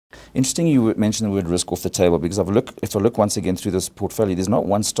Interesting you mentioned the word risk off the table, because if I look once again through this portfolio, there's not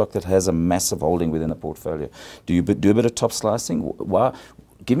one stock that has a massive holding within the portfolio. Do you do a bit of top slicing? Why?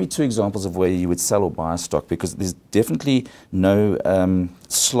 Give me two examples of where you would sell or buy a stock, because there's definitely no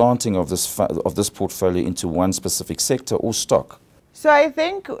slanting of this portfolio into one specific sector or stock. So I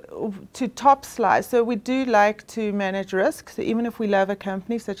think to top slice, so we do like to manage risk. So even if we love a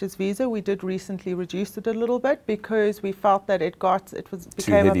company such as Visa, we did recently reduce it a little bit because we felt that it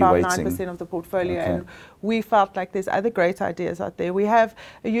became about 9% of the portfolio, okay. And we felt like there's other great ideas out there. We have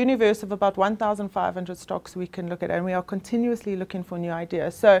a universe of about 1,500 stocks we can look at, and we are continuously looking for new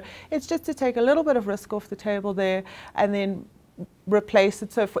ideas. So it's just to take a little bit of risk off the table there and then replace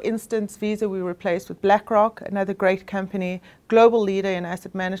it. So for instance, Visa we replaced with BlackRock, another great company, global leader in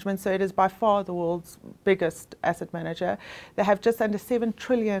asset management. So it is by far the world's biggest asset manager. They have just under 7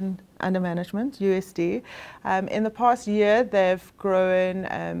 trillion under management, USD. In the past year, they've grown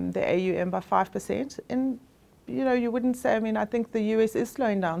the AUM by 5%. And you know, you wouldn't say, I mean, I think the US is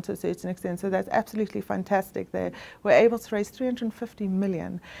slowing down to a certain extent, so that's absolutely fantastic. They were able to raise 350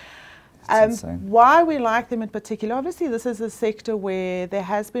 million. Why we like them in particular, obviously this is a sector where there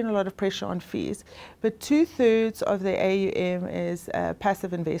has been a lot of pressure on fees, but 2/3 of their AUM is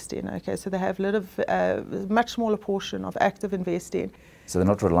passive investing. Okay, so they have much smaller portion of active investing. So they're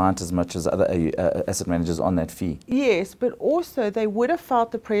not reliant as much as other asset managers on that fee. Yes, but also they would have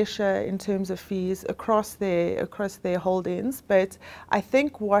felt the pressure in terms of fees across their holdings. But I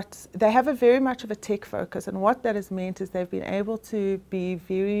think they have very much of a tech focus, and what that has meant is they've been able to be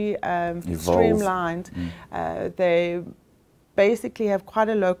very streamlined. They basically have quite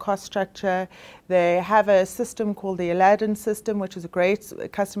a low cost structure. They have a system called the Aladdin system, which is a great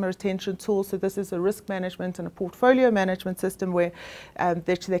customer retention tool. So this is a risk management and a portfolio management system where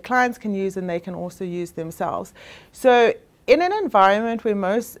their clients can use and they can also use themselves. So in an environment where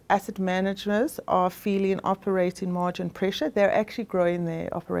most asset managers are feeling operating margin pressure, they're actually growing their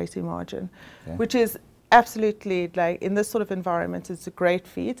operating margin, which is absolutely, like in this sort of environment, it's a great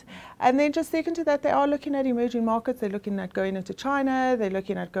feat. And then just second to that, they are looking at emerging markets. They're looking at going into China. They're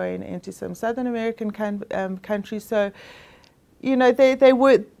looking at going into some Southern American countries. So, you know,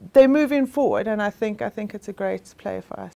 they're moving forward, and I think it's a great play for us.